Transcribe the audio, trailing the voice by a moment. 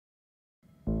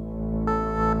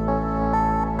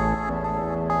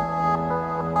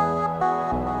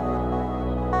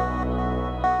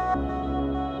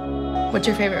What's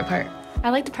your favorite part? I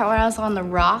like the part where I was on the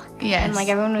rock. Yes. And like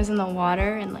everyone was in the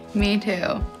water and like. Me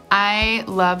too. I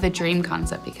love the dream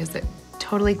concept because it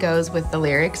totally goes with the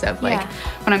lyrics of like,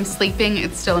 when I'm sleeping,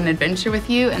 it's still an adventure with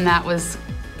you, and that was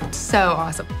so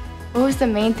awesome. What was the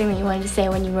main thing that you wanted to say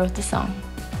when you wrote the song?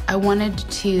 I wanted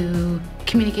to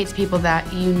communicate to people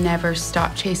that you never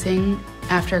stop chasing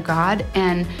after God,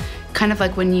 and kind of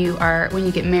like when you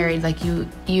get married, like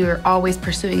you're always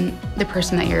pursuing the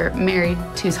person that you're married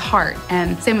to's heart.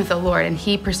 And same with the Lord, and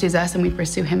He pursues us and we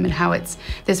pursue Him, and how it's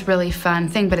this really fun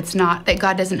thing, but it's not that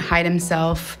God doesn't hide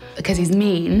Himself because He's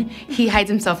mean. He hides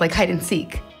Himself like hide and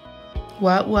seek.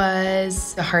 What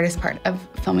was the hardest part of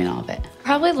filming all of it?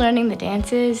 Probably learning the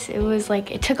dances. It was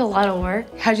like, it took a lot of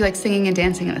work. How'd you like singing and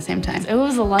dancing at the same time? It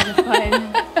was a lot of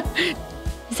fun.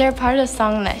 Is there a part of the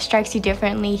song that strikes you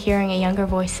differently hearing a younger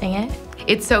voice sing it?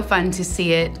 It's so fun to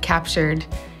see it captured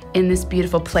in this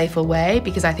beautiful, playful way,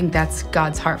 because I think that's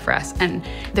God's heart for us. And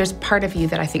there's part of you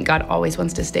that I think God always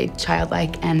wants to stay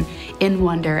childlike and in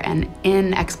wonder and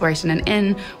in exploration and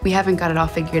in we haven't got it all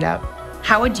figured out.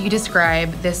 How would you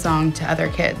describe this song to other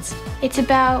kids? It's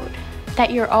about that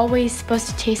you're always supposed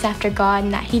to chase after God,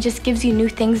 and that He just gives you new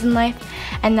things in life,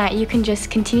 and that you can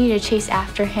just continue to chase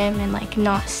after Him and like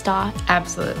not stop.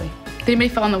 Absolutely. Did anybody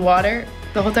fall in the water?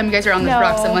 The whole time you guys were on those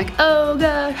rocks, I'm like, oh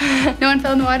God. No one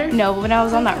fell in the water? No, but when I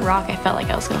was on that rock, I felt like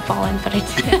I was gonna fall in, but I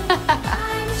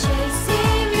didn't.